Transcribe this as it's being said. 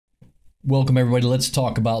Welcome, everybody. Let's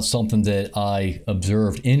talk about something that I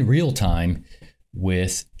observed in real time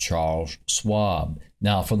with Charles Schwab.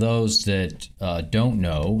 Now, for those that don't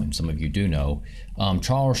know, and some of you do know,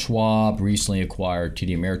 Charles Schwab recently acquired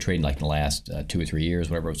TD Ameritrade in like the last 2 or 3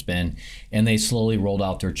 years, whatever it's been, and they slowly rolled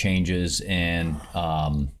out their changes and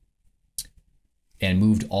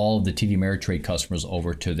moved all of the TD Ameritrade customers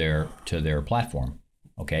over to their platform.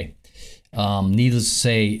 Okay, needless to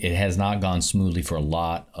say, it has not gone smoothly for a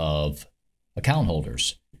lot of account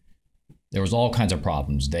holders. There was all kinds of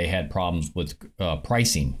problems. They had problems with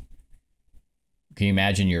pricing. Can you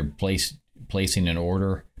imagine you're placing an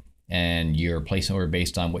order and you're placing an order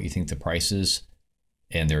based on what you think the price is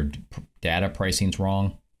and their data pricing's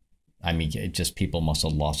wrong? I mean, it just people must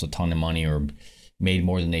have lost a ton of money or made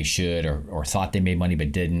more than they should or thought they made money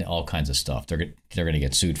but didn't, all kinds of stuff. They're going to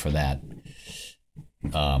get sued for that.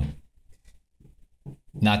 Not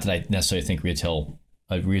that I necessarily think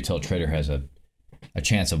a retail trader has a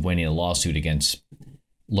chance of winning a lawsuit against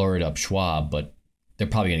lured up Schwab, but they're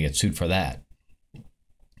probably going to get sued for that.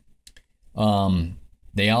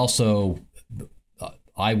 They also,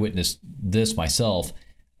 I witnessed this myself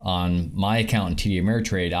on my account in TD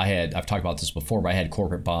Ameritrade. I've talked about this before, but I had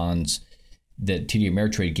corporate bonds that TD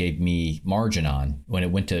Ameritrade gave me margin on. When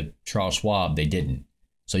it went to Charles Schwab, they didn't.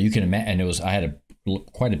 So you can imagine, and I had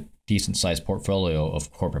quite a decent sized portfolio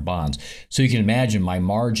of corporate bonds. So you can imagine my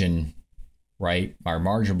margin, right? Our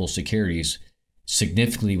marginable securities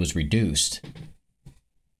significantly was reduced.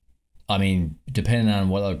 I mean, depending on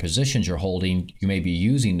what other positions you're holding, you may be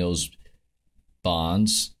using those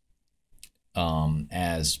bonds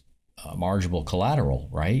as marginable collateral,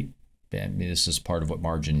 right? I mean, this is part of what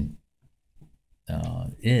margin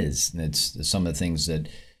is. And it's some of the things that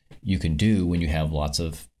you can do when you have lots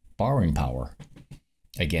of borrowing power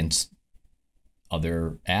against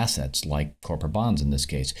other assets like corporate bonds in this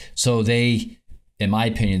case. So they, in my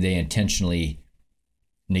opinion, they intentionally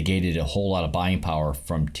negated a whole lot of buying power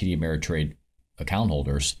from TD Ameritrade account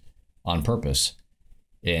holders on purpose.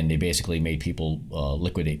 And they basically made people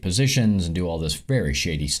liquidate positions and do all this very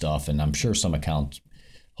shady stuff. And I'm sure some account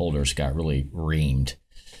holders got really reamed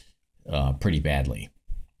pretty badly.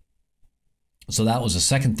 So that was the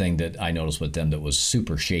second thing that I noticed with them that was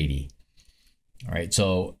super shady. All right,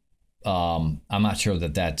 so I'm not sure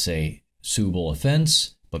that that's a suable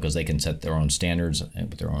offense because they can set their own standards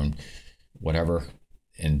with their own whatever.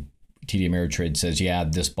 And TD Ameritrade says, yeah,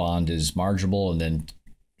 this bond is marginable. And then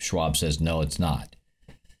Schwab says, no, it's not.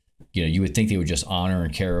 You know, you would think they would just honor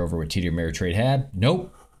and carry over what TD Ameritrade had.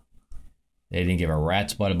 Nope. They didn't give a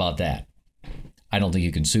rat's butt about that. I don't think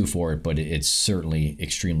you can sue for it, but it's certainly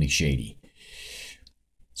extremely shady.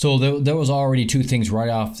 So there was already two things right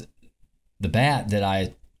off the bat that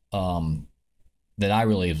I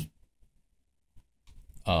really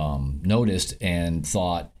noticed and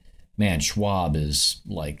thought, man, Schwab is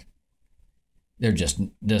like,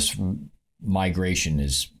 this migration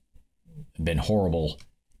has been horrible.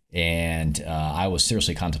 And I was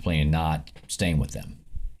seriously contemplating not staying with them.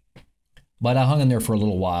 But I hung in there for a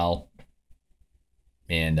little while.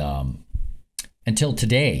 And until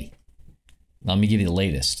today, let me give you the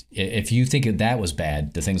latest. If you think that was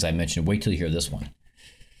bad, the things I mentioned, wait till you hear this one.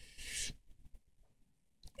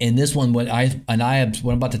 And this one, what I'm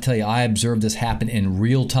about to tell you, I observed this happen in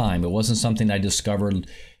real time. It wasn't something I discovered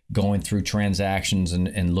going through transactions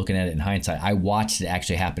and looking at it in hindsight. I watched it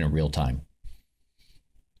actually happen in real time.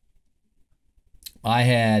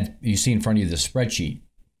 You see in front of you the spreadsheet.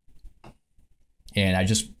 And I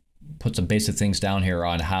just put some basic things down here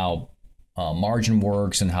on how margin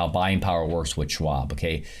works and how buying power works with Schwab,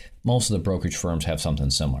 okay? Most of the brokerage firms have something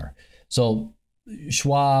similar. So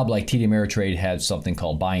Schwab, like TD Ameritrade, had something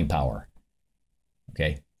called buying power,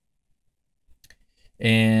 okay?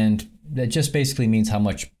 And that just basically means how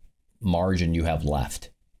much margin you have left,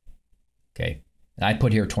 okay? And I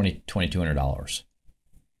put here $2,200.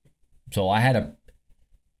 So I had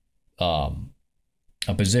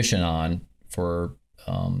a position on for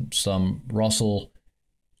some Russell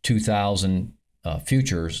 2000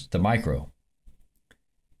 futures, the micro,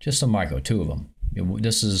 just some micro, two of them.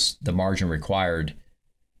 This is the margin required.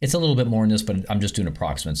 It's a little bit more than this, but I'm just doing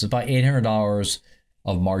approximates. It's about $800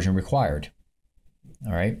 of margin required.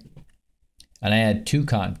 All right. And I had two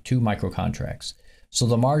micro contracts. So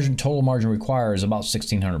the total margin required is about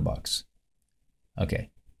 $1,600. Okay.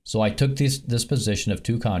 So I took this position of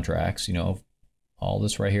two contracts, you know, all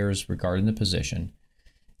this right here is regarding the position.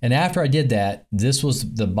 And after I did that, this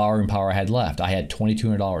was the borrowing power I had left. I had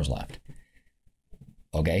 $2,200 left.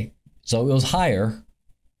 Okay. So it was higher,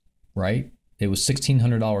 right? It was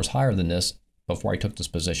 $1,600 higher than this before I took this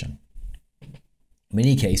position. In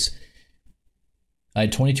any case, I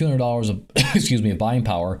had $2,200 of, excuse me, of buying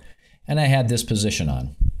power, and I had this position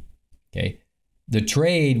on. Okay. The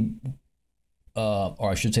trade,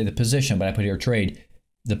 or I should say the position, but I put here trade.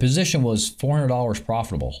 The position was $400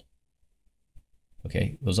 profitable.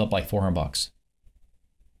 Okay. It was up like 400 bucks.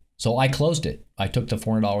 So I closed it. I took the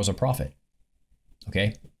 $400 of profit.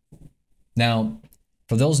 Okay. Now,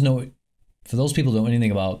 for those people who know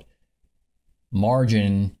anything about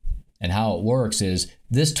margin and how it works, is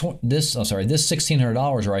this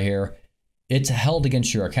 $1,600 right here, it's held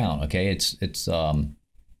against your account. Okay.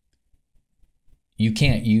 You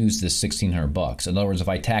can't use this 1,600 bucks. In other words, if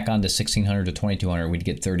I tack on to 1,600 to 2,200, we'd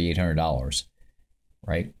get $3,800,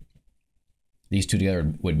 right? These two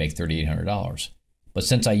together would make $3,800. But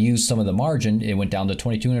since I used some of the margin, it went down to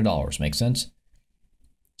 $2,200. Make sense?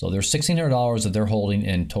 So there's $1,600 that they're holding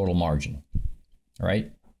in total margin. All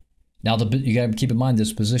right. Now you got to keep in mind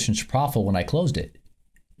this position's profitable when I closed it.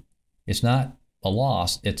 It's not a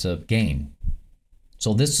loss; it's a gain.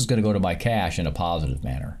 So this is going to go to my cash in a positive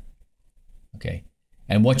manner. Okay.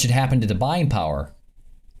 And what should happen to the buying power?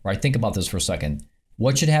 Right. Think about this for a second.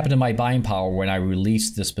 What should happen to my buying power when I release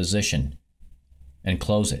this position and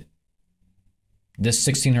close it? This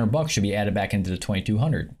 1,600 bucks should be added back into the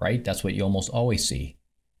 2,200, right? That's what you almost always see.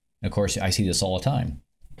 And of course, I see this all the time.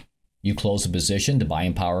 You close a position, the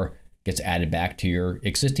buying power gets added back to your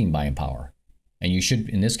existing buying power. And you should,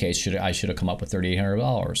 in this case, I should have come up with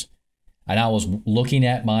 $3,800. And I was looking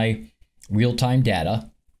at my real-time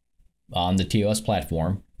data on the TOS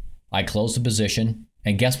platform. I closed the position,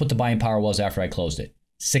 and guess what the buying power was after I closed it?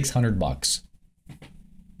 600 bucks,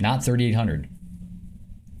 not 3,800.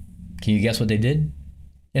 Can you guess what they did?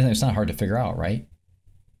 It's not hard to figure out, right?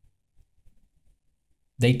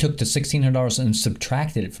 They took the $1,600 and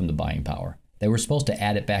subtracted it from the buying power. They were supposed to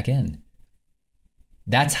add it back in.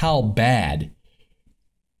 That's how bad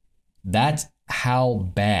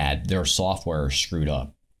their software is screwed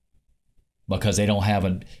up. Because they don't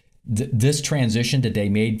have this transition that they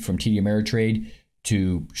made from TD Ameritrade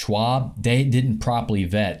to Schwab, they didn't properly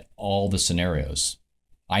vet all the scenarios.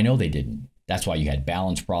 I know they didn't. That's why you had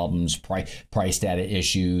balance problems, price data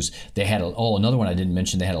issues. They had, another one I didn't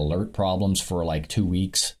mention, they had alert problems for like 2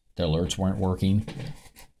 weeks. Their alerts weren't working.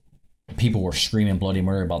 People were screaming bloody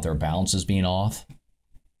murder about their balances being off.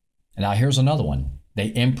 And now here's another one.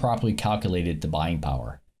 They improperly calculated the buying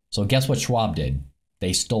power. So guess what Schwab did?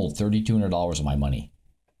 They stole $3,200 of my money.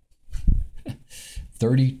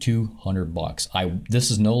 3,200 bucks.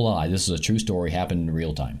 This is no lie. This is a true story, happened in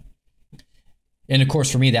real time. And of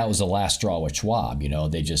course, for me, that was the last straw with Schwab.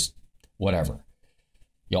 They just, whatever.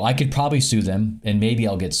 I could probably sue them, and maybe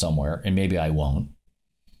I'll get somewhere, and maybe I won't.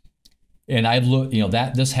 And I looked,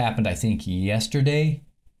 this happened, I think, yesterday.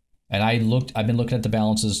 And I've been looking at the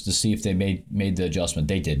balances to see if they made the adjustment.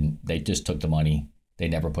 They didn't. They just took the money. They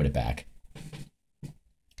never put it back.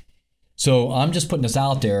 So I'm just putting this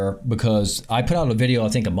out there because I put out a video, I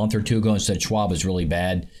think a month or two ago, and said Schwab is really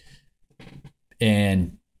bad.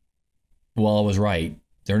 And well, I was right.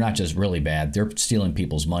 They're not just really bad. They're stealing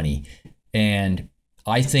people's money. And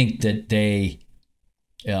I think that the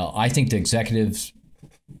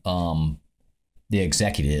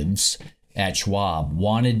executives at Schwab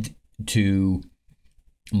wanted to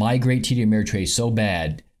migrate TD Ameritrade so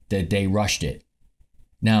bad that they rushed it.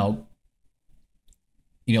 Now,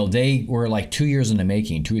 they were like 2 years in the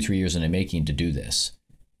making, 2 or 3 years in the making to do this.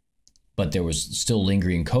 But there was still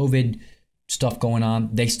lingering COVID stuff going on.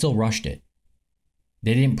 They still rushed it.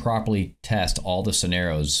 They didn't properly test all the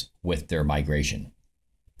scenarios with their migration.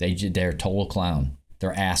 They're total clown.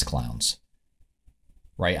 They're ass clowns.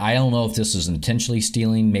 Right? I don't know if this is intentionally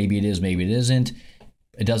stealing. Maybe it is, maybe it isn't.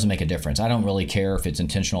 It doesn't make a difference. I don't really care if it's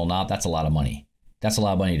intentional or not. That's a lot of money. That's a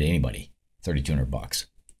lot of money to anybody. 3,200 bucks.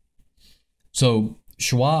 So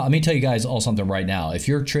Schwab, let me tell you guys all something right now. If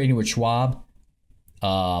you're trading with Schwab,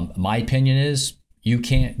 my opinion is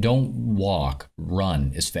don't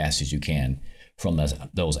run as fast as you can from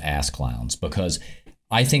those ass clowns, because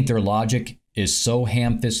I think their logic is so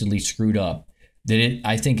ham-fistedly screwed up that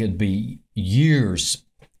I think it'd be years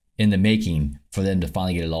in the making for them to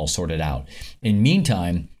finally get it all sorted out. In the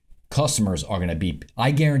meantime, customers are going to be, I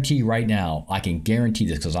guarantee right now, I can guarantee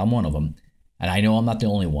this because I'm one of them, and I know I'm not the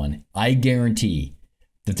only one. I guarantee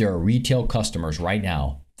that there are retail customers right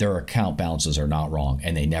now, their account balances are not wrong,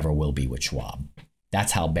 and they never will be with Schwab.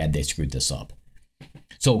 That's how bad they screwed this up.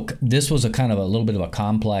 So this was a kind of a little bit of a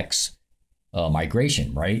complex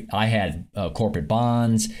migration, right? I had corporate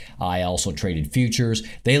bonds. I also traded futures.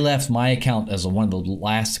 They left my account as one of the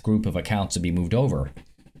last group of accounts to be moved over,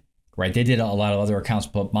 right? They did a lot of other accounts,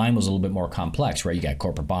 but mine was a little bit more complex, right? You got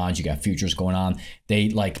corporate bonds, you got futures going on. They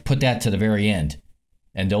put that to the very end.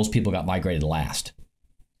 and those people got migrated last.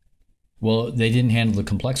 Well, they didn't handle the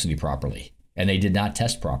complexity properly, and they did not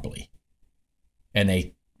test properly. And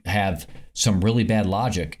they have some really bad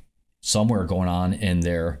logic somewhere going on in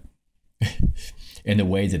their in the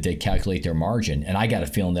way that they calculate their margin. And I got a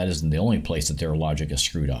feeling that isn't the only place that their logic is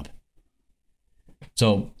screwed up.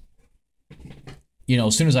 So,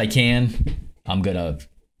 as soon as I can, I'm gonna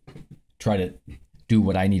try to do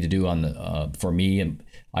what I need to do on the for me, and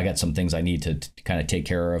I got some things I need to kind of take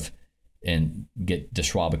care of and get the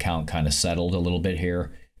Schwab account kind of settled a little bit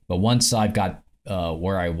here. But once I've got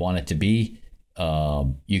where I want it to be,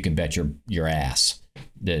 you can bet your ass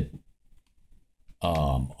that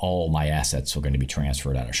all my assets are going to be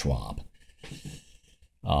transferred out of Schwab.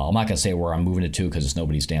 I'm not going to say where I'm moving it to because it's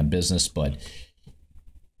nobody's damn business, but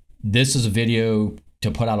this is a video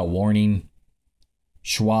to put out a warning.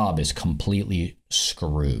 Schwab is completely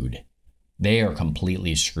screwed. They are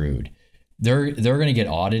completely screwed. They're going to get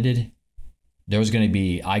audited. There's going to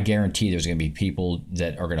be, I guarantee there's going to be people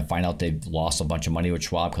that are going to find out they've lost a bunch of money with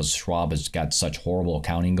Schwab because Schwab has got such horrible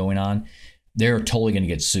accounting going on. They're totally going to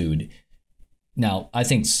get sued. Now, I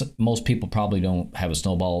think most people probably don't have a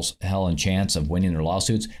snowball's hell and chance of winning their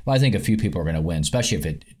lawsuits, but I think a few people are going to win, especially if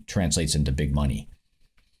it translates into big money.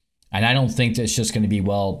 And I don't think that it's just going to be,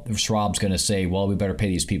 well, Schwab's going to say, well, we better pay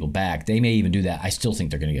these people back. They may even do that. I still think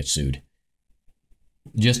they're going to get sued.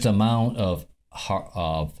 Just the amount of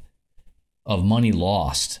money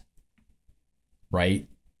lost, right?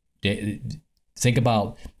 Think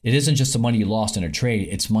about, it isn't just the money you lost in a trade.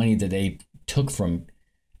 It's money that they took from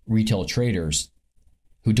retail traders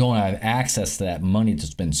who don't have access to that money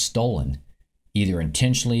that's been stolen, either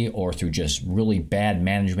intentionally or through just really bad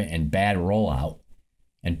management and bad rollout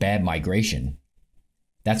and bad migration.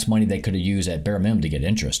 That's money they could have used at bare minimum to get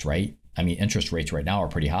interest, right? I mean, interest rates right now are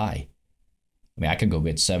pretty high. I mean, I could go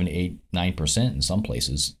get 7, 8, 9% in some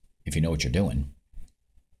places if you know what you're doing.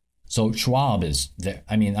 So Schwab is,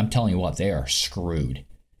 I mean, I'm telling you what, they are screwed.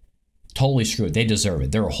 Totally screwed. They deserve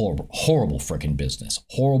it. They're a horrible freaking business.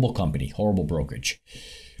 Horrible company. Horrible brokerage.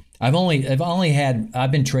 I've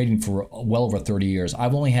been trading for well over 30 years.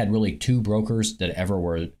 I've only had really 2 brokers that ever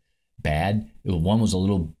were bad. One was a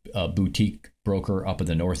little boutique broker up in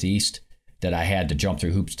the Northeast that I had to jump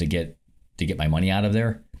through hoops to get my money out of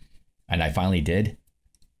there. And I finally did.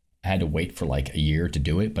 I had to wait for like a year to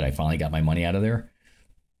do it, but I finally got my money out of there.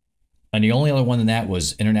 And the only other one than that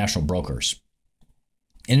was International Brokers.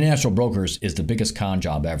 International Brokers is the biggest con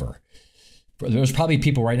job ever. There's probably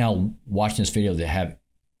people right now watching this video that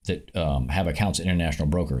have accounts at International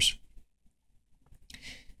Brokers.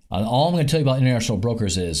 All I'm going to tell you about International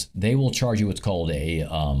Brokers is they will charge you what's called a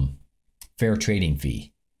fair trading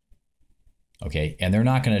fee. Okay, and they're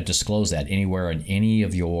not going to disclose that anywhere in any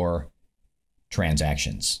of your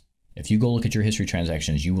transactions. If you go look at your history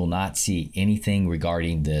transactions, you will not see anything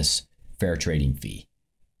regarding this fair trading fee.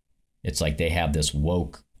 It's like they have this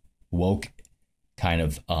woke kind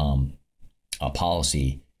of a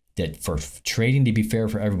policy that for trading to be fair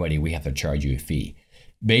for everybody, we have to charge you a fee.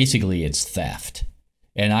 Basically, it's theft.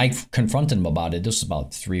 And I confronted them about it. This was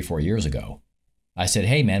about 3 or 4 years ago. I said,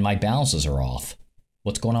 hey, man, my balances are off.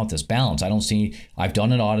 What's going on with this balance? I don't see, I've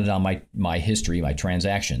done an audit on my history, my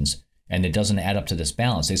transactions, and it doesn't add up to this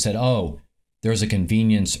balance. They said, oh, there's a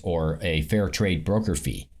convenience or a fair trade broker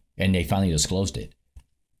fee. And they finally disclosed it.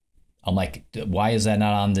 I'm like, why is that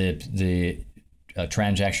not on the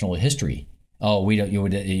transactional history? Oh, we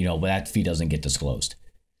don't, that fee doesn't get disclosed.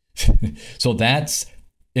 So that's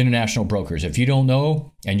International Brokers. If you don't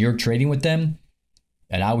know and you're trading with them,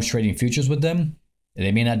 and I was trading futures with them,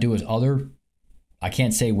 they may not do as other. I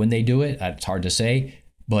can't say when they do it. It's hard to say,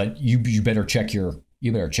 but you better check your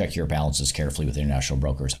balances carefully with International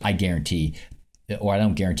Brokers. I guarantee, or I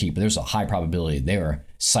don't guarantee, but there's a high probability they are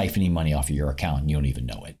siphoning money off of your account and you don't even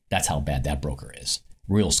know it. That's how bad that broker is.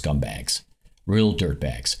 Real scumbags, real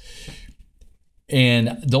dirtbags.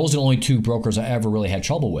 And those are the only 2 brokers I ever really had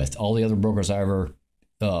trouble with. All the other brokers I ever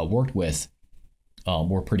worked with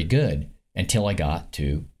were pretty good until I got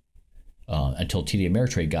to, until TD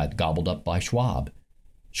Ameritrade got gobbled up by Schwab.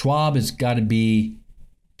 Schwab has got to be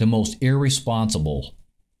the most irresponsible,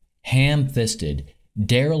 ham-fisted,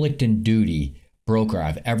 derelict in duty broker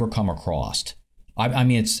I've ever come across. I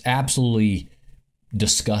mean, it's absolutely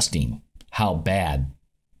disgusting how bad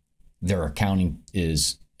their accounting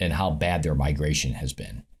is and how bad their migration has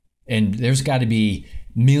been. And there's got to be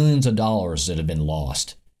millions of dollars that have been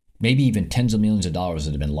lost, maybe even tens of millions of dollars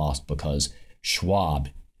that have been lost because Schwab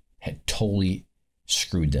had totally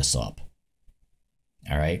screwed this up.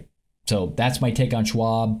 All right. So that's my take on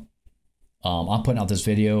Schwab. I'm putting out this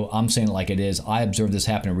video. I'm saying it like it is. I observed this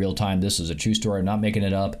happen in real time. This is a true story. I'm not making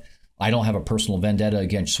it up. I don't have a personal vendetta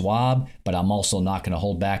against Schwab, but I'm also not going to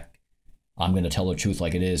hold back. I'm going to tell the truth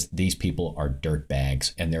like it is. These people are dirt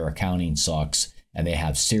bags, and their accounting sucks, and they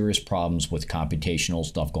have serious problems with computational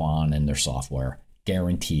stuff going on in their software.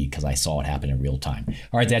 Guaranteed, because I saw it happen in real time.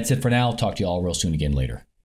 All right, that's it for now. Talk to you all real soon again later.